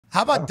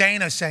How about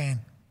Dana saying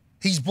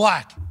he's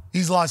black?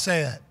 He's allowed to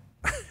say that.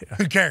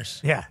 Who cares?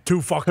 Yeah.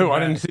 Too fucking I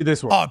didn't see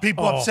this one. Oh,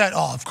 people upset?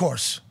 Oh, of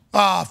course.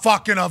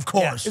 Fucking of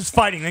course. It's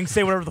fighting. They can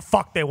say whatever the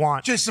fuck they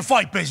want. Just the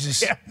fight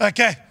business. Yeah.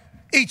 Okay?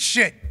 Eat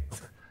shit.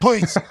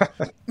 Please.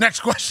 Next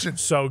question.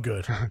 So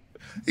good.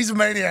 He's a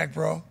maniac,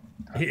 bro.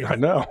 I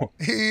know.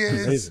 He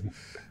is.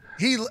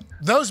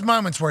 Those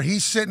moments where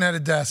he's sitting at a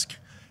desk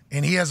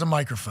and he has a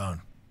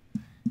microphone,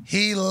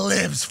 he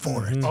lives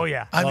for it. Oh,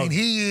 yeah. I mean,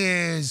 he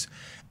is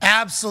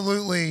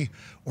absolutely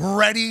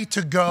ready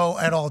to go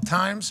at all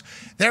times.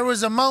 There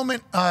was a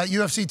moment,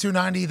 UFC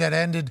 290, that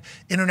ended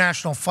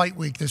International Fight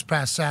Week this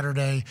past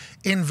Saturday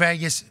in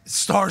Vegas.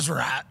 Stars were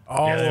at.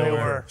 Oh, Yeah, they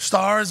were.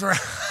 Stars were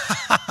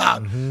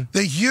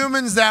The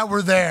humans that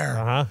were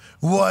there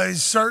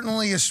was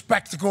certainly a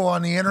spectacle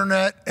on the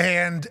internet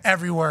and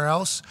everywhere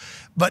else.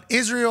 But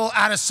Israel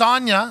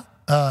Adesanya,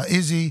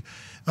 Izzy,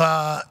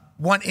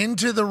 went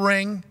into the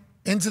ring,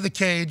 into the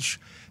cage,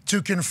 to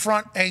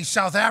confront a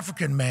South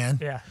African man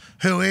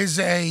who is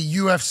a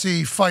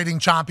UFC fighting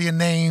champion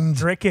named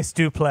Dricus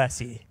du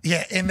Plessis.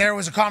 Yeah, and there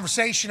was a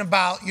conversation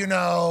about,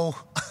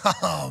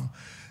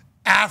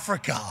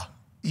 Africa,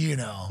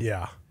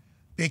 Yeah.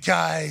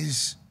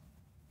 because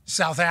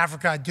South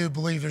Africa, I do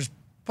believe there's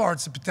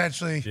parts that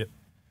potentially,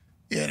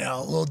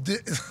 a little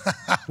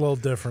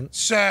different.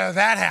 So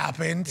that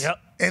happened. Yep.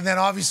 And then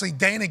obviously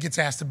Dana gets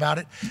asked about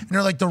it. And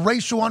they're like, the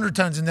racial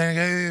undertones. And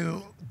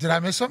then did I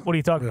miss something? What are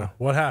you talking about?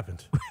 What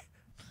happened?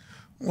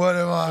 What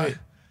am I?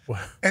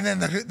 And then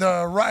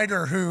the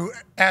writer who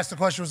asked the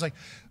question was like,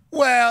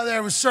 well,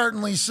 there was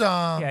certainly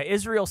some. Yeah,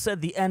 Israel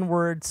said the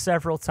N-word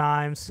several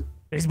times.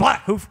 He's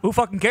black. Who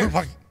fucking cares?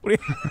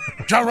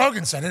 Joe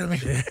Rogan said it. I mean,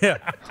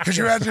 could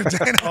you imagine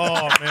Dana?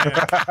 Oh,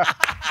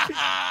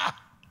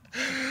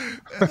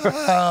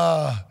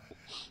 man.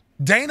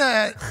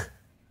 Dana,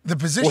 the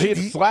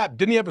position. Well,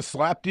 didn't he have a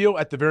slap deal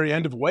at the very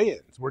end of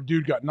weigh-ins where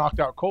dude got knocked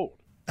out cold?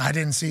 I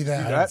didn't see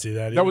that. I didn't see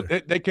that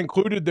either. They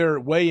concluded their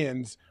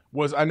weigh-ins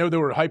was, I know they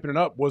were hyping it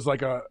up, was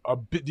like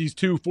these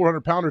two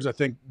 400-pounders, I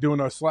think, doing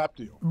a slap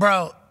deal.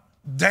 Bro,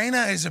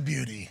 Dana is a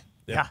beauty.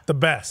 Yeah. The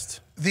best.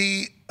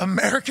 The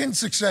American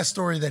success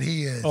story that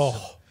he is,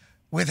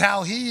 with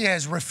how he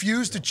has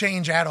refused to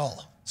change at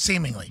all,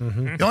 seemingly.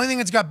 The only thing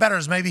that's got better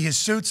is maybe his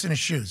suits and his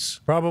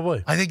shoes.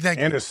 Probably. I think that.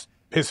 And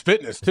his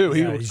fitness, too.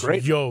 He was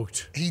great.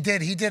 Yoked. He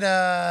did.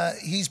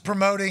 He's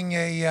promoting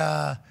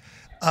a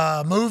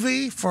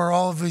movie for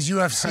all of his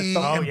UFC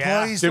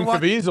employees. Jim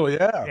Caviezel,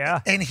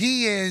 Yeah. And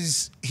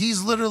he's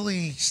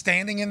literally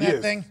standing in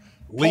that thing.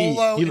 Lean.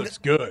 Polo, He looks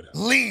good.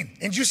 Lean.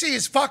 And did you see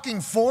his fucking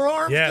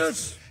forearms,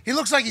 Yes. dude? He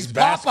looks like he's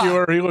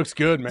vascular. Popeye. He looks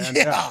good, man.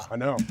 Yeah, I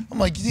know. I'm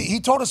like, he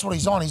told us what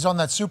he's on. He's on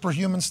that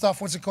superhuman stuff.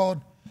 What's it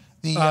called?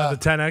 The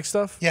 10X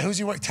stuff? Yeah, who's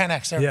he working?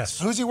 10X. There Yes.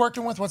 Who's he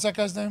working with? What's that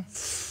guy's name?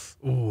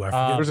 Ooh, I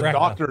forget. There's a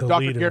doctor,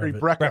 Dr. Gary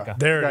Brecka.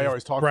 There I it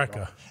always is. talk Brecka.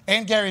 about.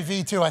 And Gary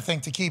Vee, too, I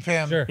think, to keep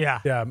him. Sure.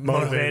 Yeah,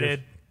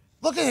 motivated.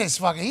 Look at his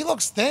fucking, he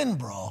looks thin,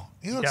 bro.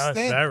 He looks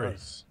thin. Very.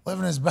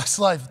 Living his best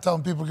life,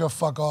 telling people to go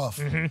fuck off.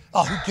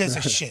 Oh, who gives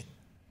a shit?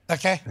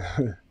 Okay?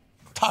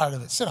 Tired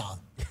of it. Sit on.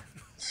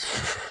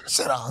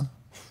 Sit on.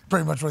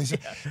 Pretty much what he said.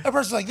 That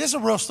person's like, this is a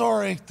real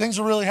story. Things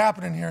are really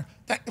happening here.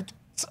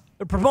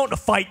 They're promoting a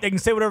fight. They can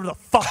say whatever the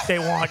fuck they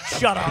want.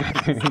 Shut up.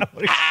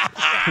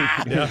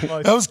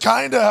 That was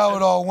kind of how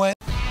it all went.